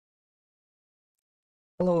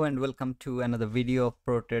Hello and welcome to another video of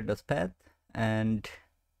ProTraderPath. And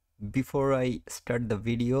before I start the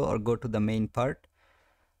video or go to the main part,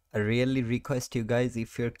 I really request you guys,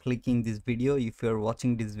 if you're clicking this video, if you're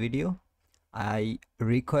watching this video, I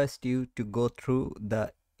request you to go through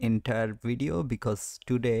the entire video, because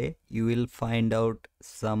today you will find out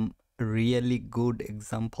some really good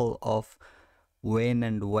example of when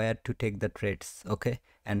and where to take the trades, okay,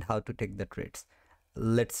 and how to take the trades.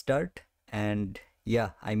 Let's start. And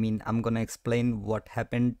yeah, I'm gonna explain what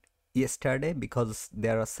happened yesterday, because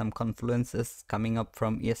there are some confluences coming up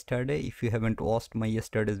from yesterday. If you haven't watched my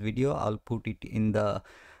yesterday's video, I'll put it in the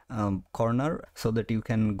corner so that you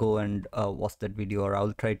can go and watch that video, or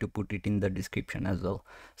I'll try to put it in the description as well.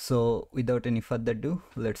 So without any further ado,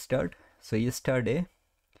 let's start. So yesterday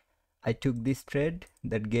I took this trade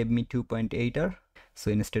that gave me 2.8er.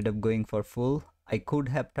 So instead of going for full, I could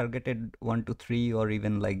have targeted 1 to 3 or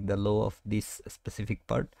even like the low of this specific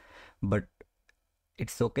part, but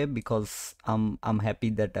it's okay, because I'm happy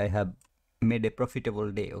that I have made a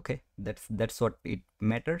profitable day. Okay, that's what it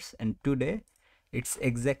matters. And today it's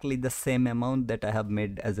exactly the same amount that I have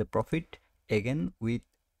made as a profit, again with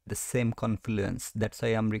the same confluence. That's why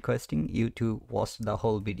I'm requesting you to watch the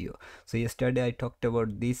whole video. So yesterday I talked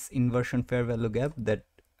about this inversion fair value gap, that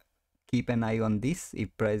keep an eye on this. If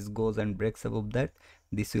price goes and breaks above that,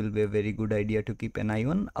 this will be a very good idea to keep an eye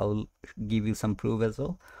on. I'll give you some proof as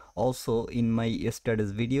well. Also, in my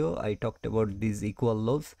yesterday's video, I talked about these equal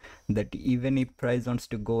lows, that even if price wants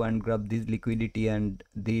to go and grab this liquidity and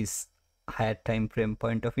this higher time frame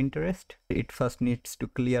point of interest, it first needs to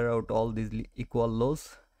clear out all these equal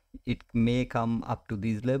lows. It may come up to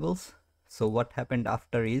these levels. So what happened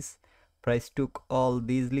after is, price took all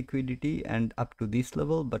these liquidity and up to this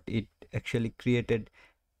level, but it actually created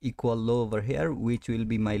equal low over here, which will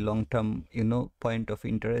be my long-term point of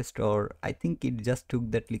interest. Or I think it just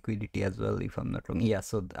took that liquidity as well, if I'm not wrong. Yeah,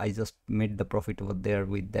 so I just made the profit over there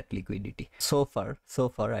with that liquidity. So far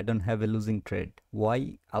I don't have a losing trade.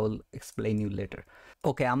 Why? I will explain you later.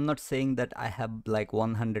 Okay, I'm not saying that I have like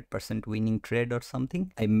 100% winning trade or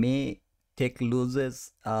something. I may take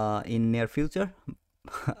losses in near future.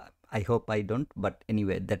 I hope I don't, but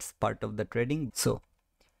anyway, that's part of the trading. So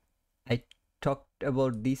I talked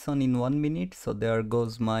about this one in 1 minute, so there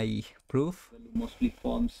goes my proof. Mostly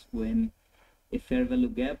forms when a fair value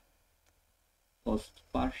gap was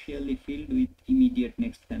partially filled with immediate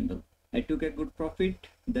next candle. I took a good profit.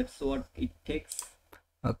 That's what it takes.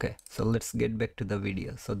 Okay, so let's get back to the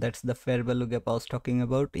video. So that's the fair value gap I was talking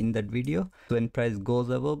about in that video. So when price goes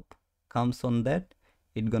above, comes on that,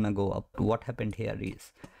 it's gonna go up. What happened here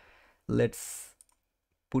is, let's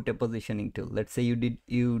put a positioning tool. Let's say you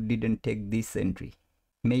didn't take this entry.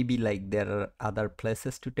 Maybe like there are other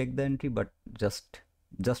places to take the entry, but just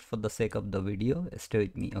for the sake of the video, stay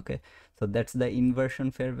with me. Okay, so that's the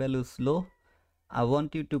inversion fair values low. I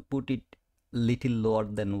want you to put it little lower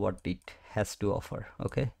than what it has to offer.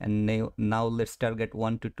 Okay, and now let's target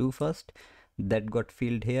 1 to 2 first. That got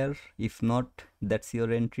filled here. If not, that's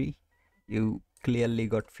your entry. You clearly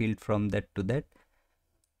got filled from that to that.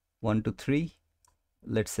 1 to 3,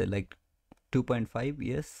 let's say like 2.5,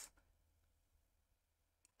 yes,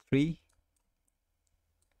 3,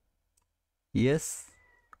 yes,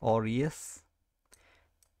 or yes.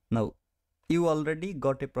 Now you already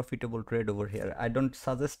got a profitable trade over here. I don't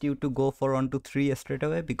suggest you to go for 1 to 3 straight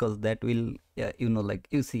away, because that will like,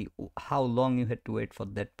 you see how long you had to wait for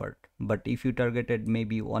that part. But if you targeted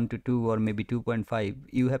maybe 1 to 2 or maybe 2.5,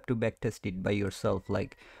 you have to backtest it by yourself,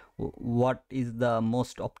 like what is the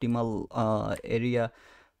most optimal area,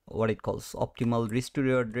 what it calls optimal risk to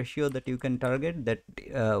reward ratio that you can target, that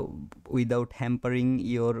without hampering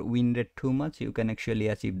your win rate too much, you can actually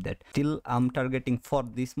achieve that. Still, I'm targeting, for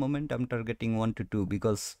this moment I'm targeting 1 to 2,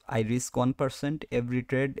 because I risk 1%. Every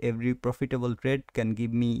trade, every profitable trade can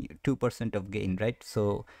give me 2% of gain, right?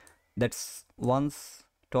 So that's once,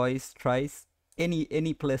 twice, thrice,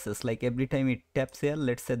 any places. Like every time it taps here,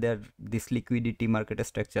 let's say there this liquidity market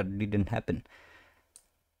structure didn't happen,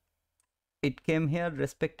 it came here,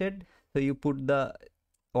 respected, so you put the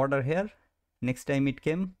order here. Next time it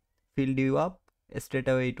came, filled you up, straight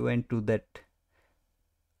away it went to that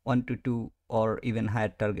 1 to 2 or even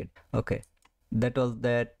higher target. Okay, that was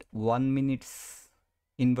that 1 minute's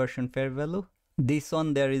inversion fair value. This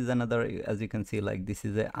one, there is another, as you can see, like this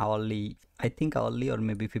is a hourly, I think hourly, or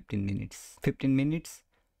maybe 15 minutes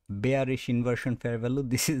bearish inversion fair value.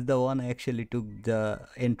 This is the one I actually took the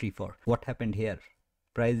entry for. What happened here?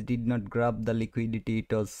 Price did not grab the liquidity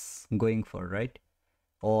it was going for, right?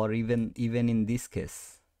 Or even in this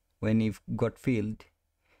case, when it got filled,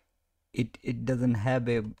 it doesn't have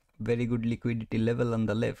a very good liquidity level on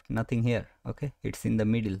the left, nothing here. Okay, it's in the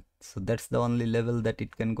middle, so that's the only level that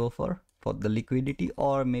it can go for the liquidity,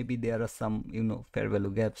 or maybe there are some, you know, fair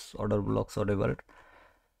value gaps, order blocks, whatever.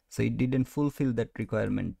 So it didn't fulfill that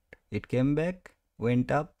requirement. It came back,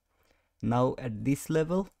 went up. Now at this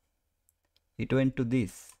level it went to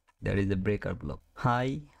this, there is a breaker block,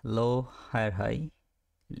 high, low, higher, high,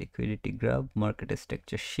 liquidity grab, market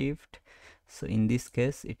structure shift. So in this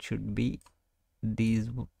case it should be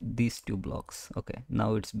these two blocks. Okay,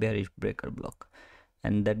 now it's bearish breaker block,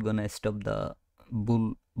 and that gonna stop the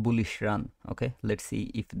bullish run. Okay, let's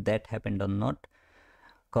see if that happened or not.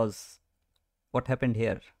 Cause what happened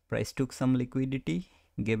here, price took some liquidity,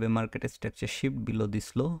 gave a market structure shift below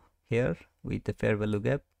this low here with a fair value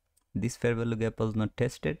gap. This fair value gap was not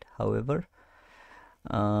tested, however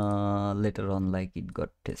later on, like, it got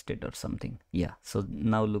tested or something. Yeah, so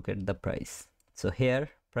now look at the price. So here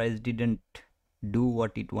price didn't do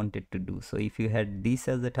what it wanted to do. So if you had this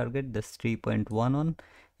as a target, that's 3.1 on,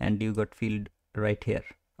 and you got filled right here.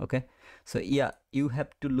 Okay, so yeah, you have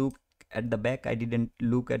to look at the back. I didn't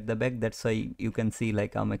look at the back, that's why you can see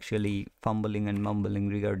like I'm actually fumbling and mumbling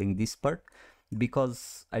regarding this part,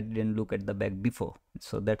 because I didn't look at the back before.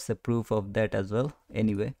 So that's a proof of that as well.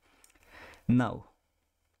 Anyway, now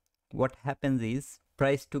what happens is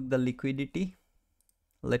price took the liquidity.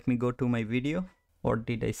 Let me go to my video. What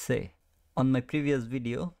did I say? On my previous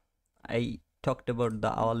video I talked about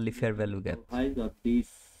the hourly fair value gap. Highs of this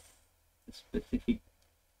specific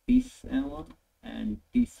this one and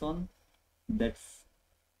this one, that's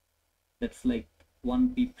like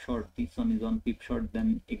 1 pip short. This one is 1 pip short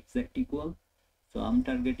than exact equal. So I'm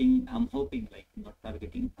hoping, like, not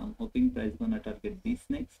targeting, I'm hoping price gonna target this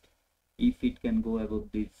next. If it can go above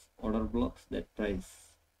these order blocks that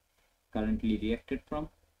price currently reacted from,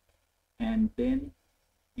 and then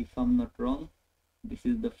if I'm not wrong, this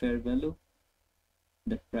is the fair value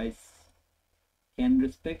that price can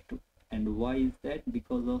respect. And why is that?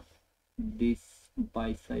 Because of this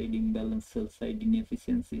buy side imbalance, sell side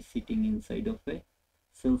inefficiency sitting inside of a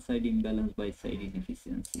sell side imbalance, buy side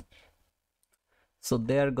inefficiency. So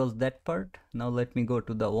there goes that part. Now let me go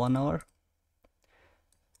to the 1 hour.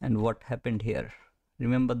 And what happened here?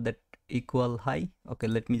 Remember that equal high? Okay,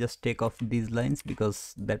 let me just take off these lines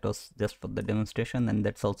because that was just for the demonstration, and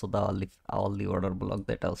that's also the hourly order block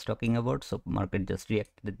that I was talking about. So market just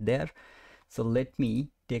reacted there. So let me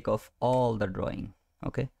take off all the drawing.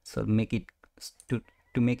 Okay, so make it to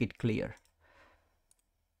make it clear.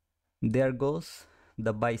 There goes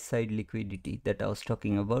the buy side liquidity that I was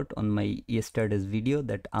talking about on my yesterday's video,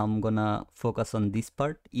 that I'm gonna focus on this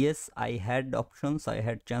part. Yes, I had options, I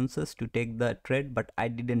had chances to take the trade, but I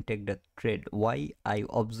didn't take the trade. Why? I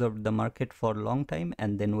observed the market for a long time,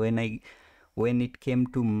 and then when it came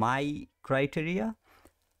to my criteria,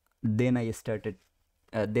 then I started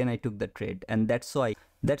then I took the trade, and that's why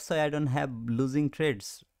I don't have losing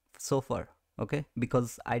trades so far. Okay,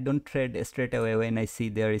 because I don't trade straight away when I see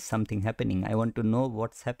there is something happening. I want to know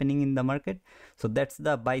what's happening in the market. So that's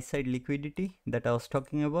the buy side liquidity that I was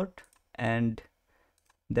talking about, and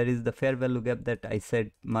there is the fair value gap that I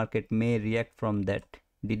said market may react from that.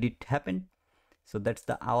 Did it happen? So that's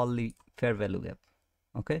the hourly fair value gap.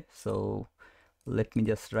 Okay, so let me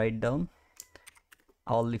just write down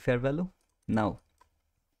hourly fair value. Now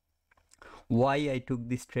why I took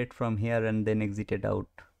this trade from here and then exited out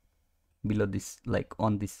below this, like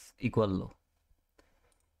on this equal low.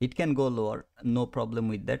 It can go lower, no problem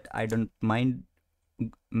with that. I don't mind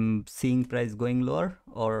seeing price going lower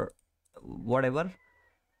or whatever,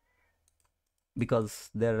 because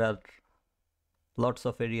there are lots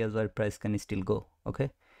of areas where price can still go.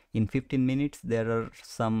 Okay, in 15 minutes there are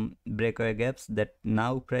some breakaway gaps that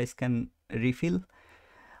now price can refill,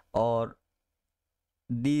 or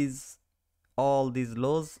all these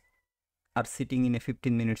lows are sitting in a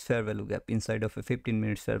 15 minutes fair value gap, inside of a 15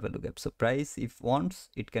 minutes fair value gap. So price, if wants,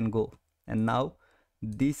 it can go. And now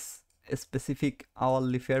this specific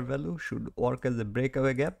hourly fair value should work as a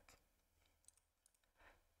breakaway gap,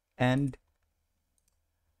 and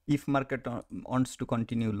if market wants to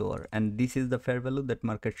continue lower, and this is the fair value that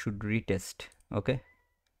market should retest. Okay,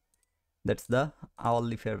 that's the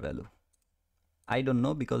hourly fair value. I don't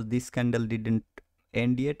know, because this candle didn't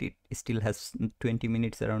end yet. It still has 20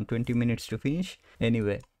 minutes, around 20 minutes to finish.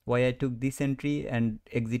 Anyway, why I took this entry and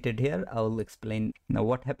exited here, I will explain. Now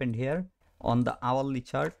what happened here on the hourly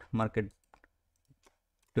chart, market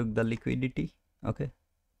took the liquidity. Okay,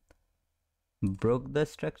 broke the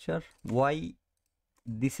structure. Why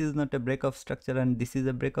this is not a break of structure and this is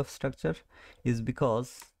a break of structure is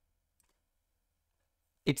because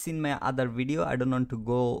it's in my other video. I don't want to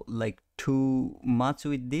go like too much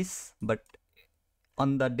with this, but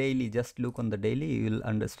on the daily, just look on the daily, you will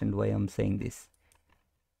understand why I'm saying this.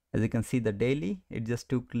 As you can see, the daily, it just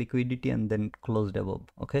took liquidity and then closed above.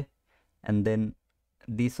 Okay, and then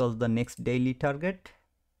this was the next daily target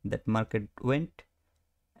that market went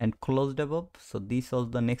and closed above. So this was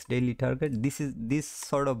the next daily target. This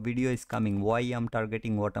sort of video is coming, why I'm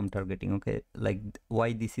targeting what I'm targeting. Okay, like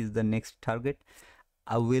why this is the next target.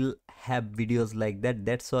 I will have videos like that.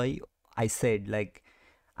 That's why I said, like,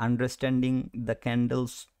 understanding the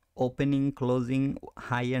candles opening, closing,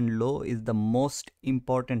 high and low is the most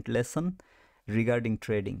important lesson regarding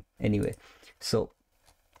trading. Anyway, so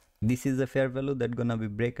this is a fair value that gonna be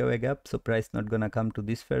breakaway gap, so price not gonna come to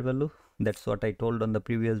this fair value. That's what I told on the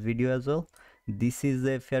previous video as well. This is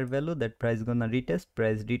a fair value that price gonna retest.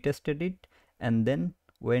 Price retested it and then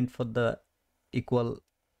went for the equal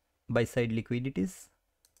buy side liquidities,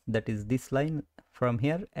 that is this line from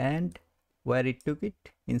here, and where it took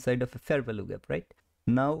it inside of a fair value gap. Right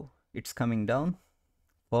now it's coming down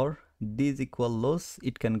for these equal lows.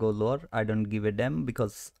 It can go lower, I don't give a damn,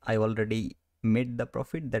 because I already made the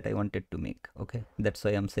profit that I wanted to make. Okay, that's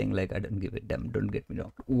why I'm saying, like, I don't give a damn, don't get me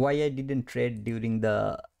wrong. Why I didn't trade during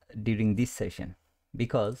this session?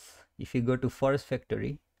 Because if you go to Forest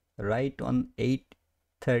Factory, right on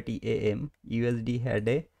 8:30 a.m. USD had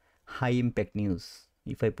a high impact news.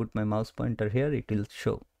 If I put my mouse pointer here, it will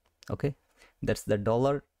show. Okay, that's the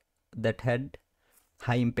dollar that had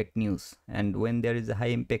high impact news. And when there is a high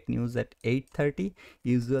impact news at 8:30,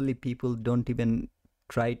 usually people don't even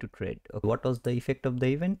try to trade. Okay, what was the effect of the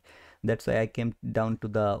event? That's why I came down to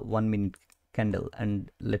the 1 minute candle, and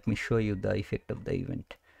let me show you the effect of the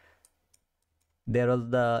event. There was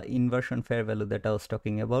the inversion fair value that I was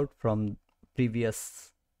talking about from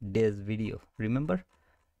previous day's video. Remember,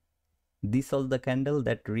 this was the candle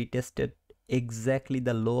that retested exactly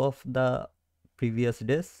the low of the previous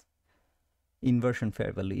days inversion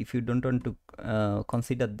fair value. If you don't want to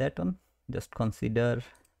consider that one, just consider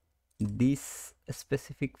this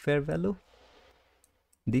specific fair value,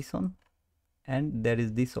 this one, and there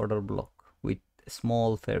is this order block with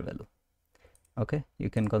small fair value. Okay, you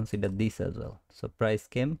can consider this as well. So price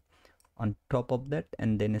came on top of that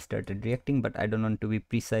and then started reacting, but I don't want to be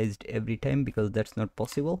precise every time because that's not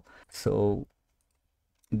possible. So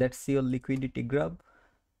that's your liquidity grab.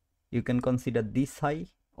 You can consider this high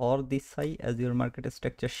or this high as your market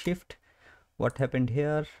structure shift. What happened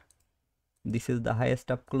here? This is the highest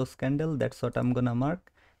up close candle. That's what I'm gonna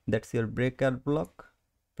mark. That's your breaker block.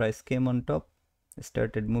 Price came on top,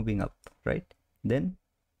 started moving up, right? Then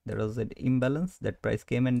there was an imbalance that price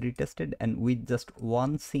came and retested, and with just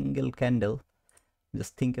one single candle,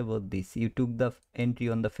 just think about this. You took the entry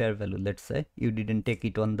on the fair value. Let's say you didn't take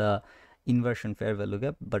it on the inversion fair value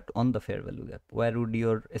gap, but on the fair value gap. Where would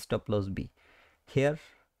your stop loss be? Here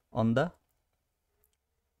on the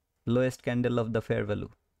lowest candle of the fair value,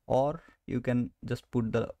 or you can just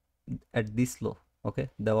put the at this low. Okay,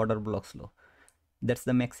 the order blocks low. That's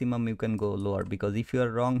the maximum you can go lower, because if you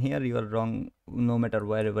are wrong here, you are wrong no matter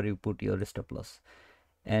wherever you put your stop loss.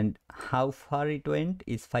 And how far it went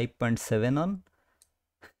is 5.7 on.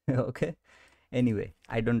 Okay, anyway,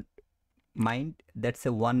 I don't mind. That's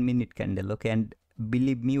a 1 minute candle. Okay, and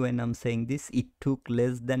believe me when I'm saying this, it took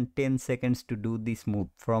less than 10 seconds to do this move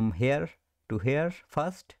from here to here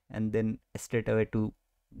first, and then straight away to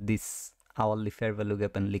this hourly fair value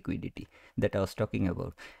gap and liquidity that I was talking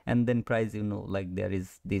about. And then price, you know, like there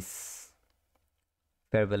is this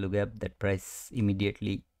fair value gap that price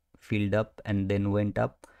immediately filled up and then went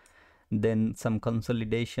up, then some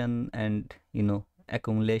consolidation and, you know,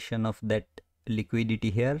 accumulation of that liquidity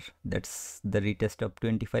here. That's the retest of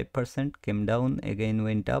 25%, came down again,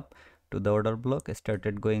 went up to the order block,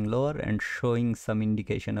 started going lower and showing some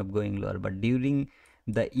indication of going lower. But during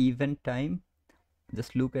the event time,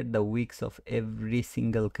 just look at the wicks of every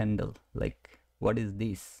single candle. Like, what is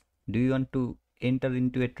this? Do you want to enter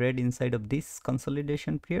into a trade inside of this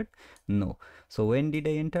consolidation period? No. So when did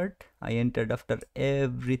I enter? I entered after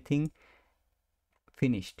everything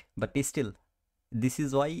finished. But still, this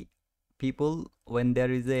is why people, when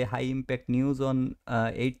there is a high impact news on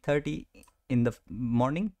 8:30 in the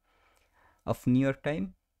morning of New York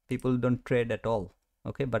time, people don't trade at all.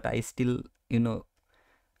 Okay, but I still, you know,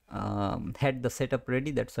 had the setup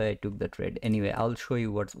ready. That's why I took the trade. Anyway, I'll show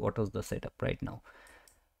you what was the setup right now.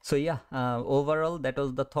 So yeah, overall that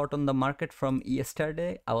was the thought on the market from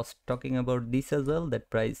yesterday. I was talking about this as well, that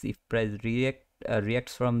price, if price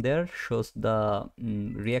reacts from there, shows the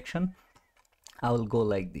reaction, I will go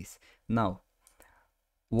like this. Now,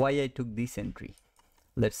 why I took this entry,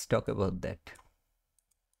 let's talk about that.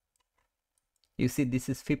 You see this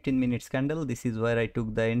is 15 minutes candle. This is where I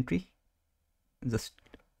took the entry. Just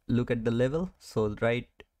look at the level. So right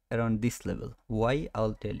around this level. Why?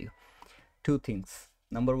 I'll tell you. Two things.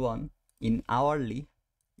 Number one, in hourly,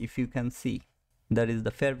 if you can see, that is the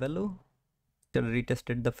fair value.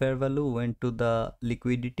 Retested the fair value, went to the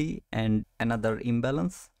liquidity, and another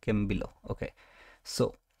imbalance came below. Okay,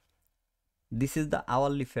 so this is the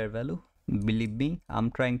hourly fair value. Believe me, I'm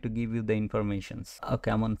trying to give you the informations.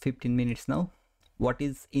 Okay, I'm on 15 minutes now. What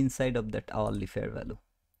is inside of that hourly fair value?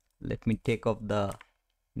 Let me take off the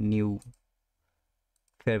new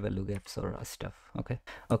fair value gaps or stuff.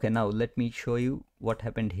 Okay, now let me show you what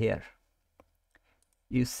happened here.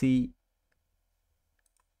 You see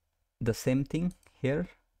the same thing here.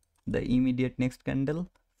 The immediate next candle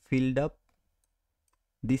filled up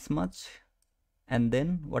this much, and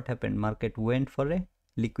then what happened? Market went for a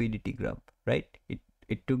liquidity grab, right?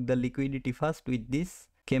 It took the liquidity first with this,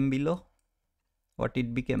 came below. What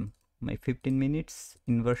it became? My 15 minutes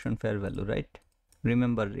inversion fair value, right?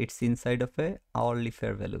 Remember, it's inside of a hourly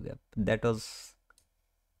fair value gap. That was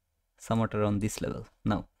somewhat around this level.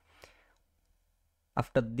 Now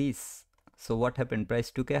after this, so what happened?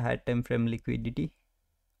 Price took a higher time frame liquidity,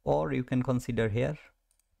 or you can consider here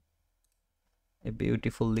a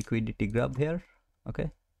beautiful liquidity grab here.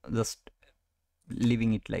 Okay, just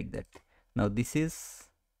leaving it like that. Now this is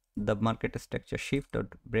the market structure shift or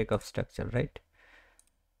break of structure, right?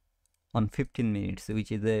 On 15 minutes,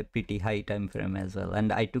 which is a pretty high time frame as well.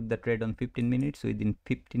 And I took the trade on 15 minutes. Within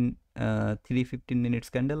 15 minutes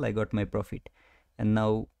candle, I got my profit. And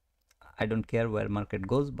now I don't care where market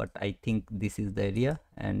goes, but I think this is the area,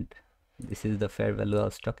 and this is the fair value I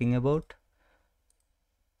was talking about.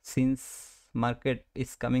 Since market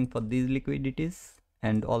is coming for these liquidities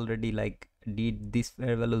and already like did this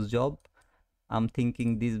fair values job, I'm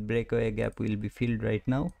thinking this breakaway gap will be filled right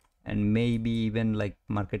now, and maybe even like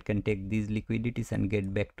market can take these liquidities and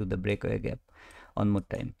get back to the breakaway gap one more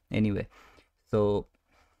time. Anyway, so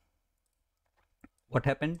what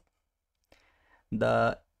happened?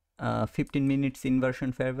 The 15 minutes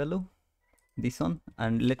inversion fair value, this one,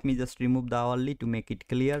 and let me just remove the hourly to make it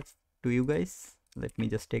clear to you guys. Let me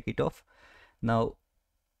just take it off. Now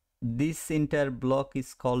this entire block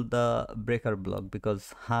is called the breaker block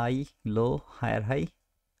because high, low, higher, high.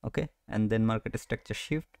 Okay, and then market structure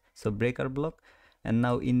shift, so breaker block. And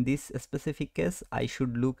now in this specific case, I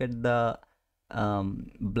should look at the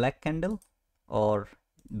black candle or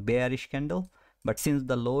bearish candle, but since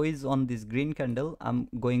the low is on this green candle, I'm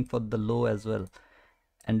going for the low as well.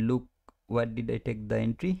 And look, where did I take the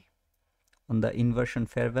entry? On the inversion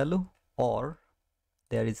fair value. Or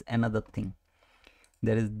there is another thing,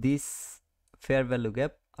 there is this fair value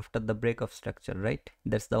gap after the break of structure, right?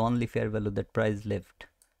 That's the only fair value that price left.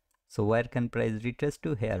 So where can price retrace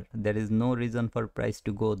to? Here. There is no reason for price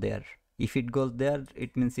to go there. If it goes there,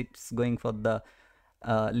 it means it's going for the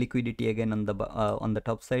liquidity again on the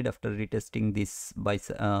top side after retesting this by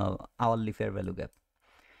hourly fair value gap.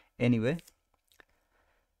 Anyway,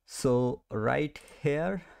 so right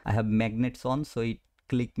here I have magnets on, so it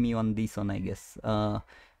clicked me on this one, I guess.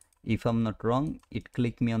 If I'm not wrong, it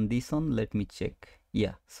clicked me on this one. Let me check.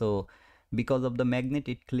 Yeah, so because of the magnet,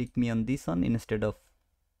 it clicked me on this one instead of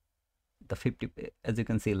the 50. As you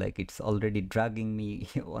can see, like it's already dragging me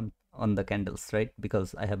on the candles, right?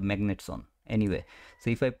 Because I have magnets on. Anyway, so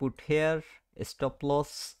if I put here a stop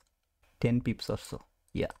loss 10 pips or so,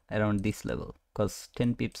 yeah, around this level, because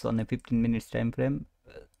 10 pips on a 15 minutes time frame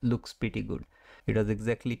looks pretty good. It was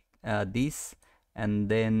exactly this, and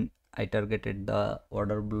then I targeted the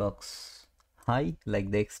order blocks high,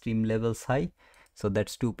 like the extreme levels high. So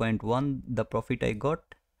that's 2.1 the profit I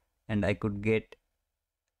got, and I could get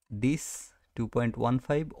this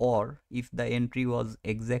 2.15, or if the entry was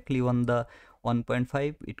exactly on the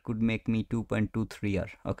 1.5, it could make me 2.23R.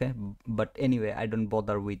 Okay, but anyway, I don't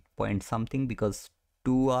bother with point something because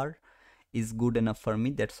 2R is good enough for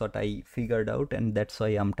me. That's what I figured out, and that's why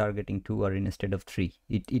I'm targeting 2R instead of 3.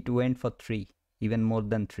 It went for 3, even more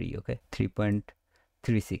than 3. Okay,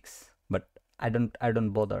 3.36, but I don't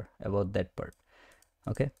bother about that part.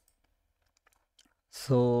 Okay,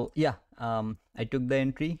 so yeah, I took the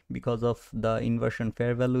entry because of the inversion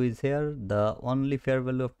fair value is here. The only fair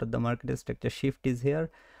value after the market structure shift is here.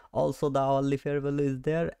 Also the hourly fair value is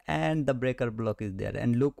there, and the breaker block is there.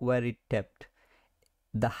 And look where it tapped,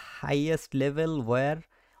 the highest level where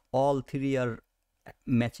all three are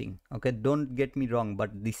matching. Okay, don't get me wrong,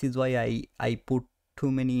 but this is why I put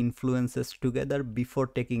too many influences together before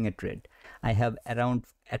taking a trade. I have around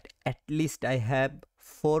at least I have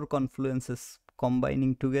 4 confluences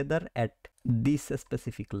combining together at this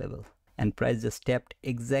specific level, and price just tapped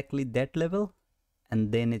exactly that level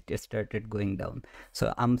and then it started going down.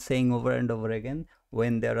 So I'm saying over and over again,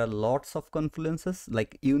 when there are lots of confluences,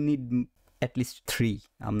 like you need at least 3,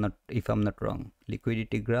 if I'm not wrong: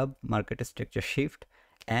 liquidity grab, market structure shift,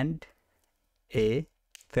 and a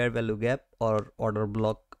fair value gap or order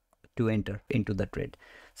block to enter into the trade.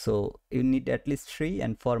 So you need at least 3,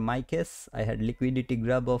 and for my case I had liquidity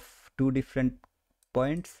grab of 2 different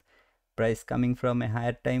points, price coming from a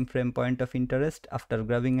higher time frame point of interest after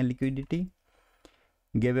grabbing a liquidity,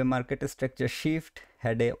 gave a market structure shift,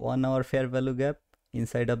 had a 1 hour fair value gap,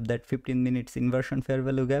 inside of that 15 minutes inversion fair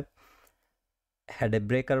value gap, had a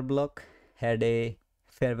breaker block, had a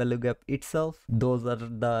fair value gap itself. Those are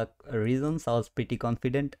the reasons I was pretty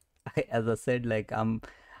confident. As I said, like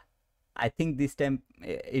I think this time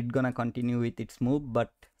it's gonna continue with its move,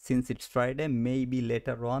 but since it's Friday, maybe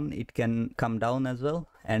later on it can come down as well.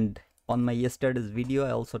 And on my yesterday's video,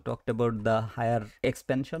 I also talked about the higher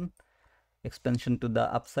expansion to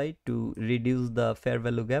the upside to reduce the fair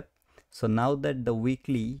value gap. So now that the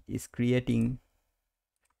weekly is creating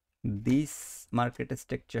this market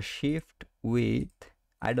structure shift with,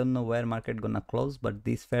 I don't know where market gonna close, but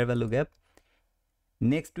this fair value gap,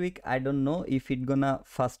 next week I don't know if it gonna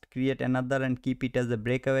first create another and keep it as a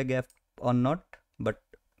breakaway gap or not, but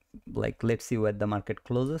like let's see where the market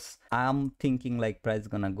closes. I'm thinking like price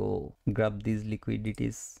gonna go grab these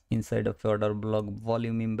liquidities inside of order block,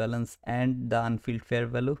 volume imbalance, and the unfilled fair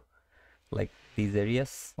value, like these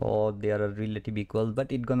areas, or they are relative equal,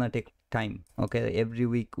 but it's gonna take time. Okay, every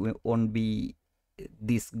week won't be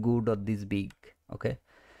this good or this big. Okay,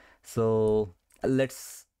 so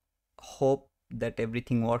let's hope that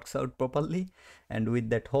everything works out properly, and with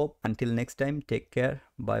that hope, until next time, take care,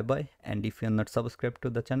 bye bye. And if you're not subscribed to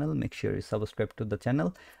the channel, make sure you subscribe to the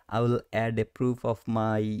channel. I will add a proof of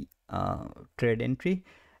my trade entry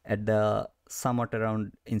at the somewhat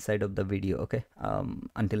around inside of the video. Okay,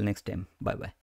 until next time, bye bye.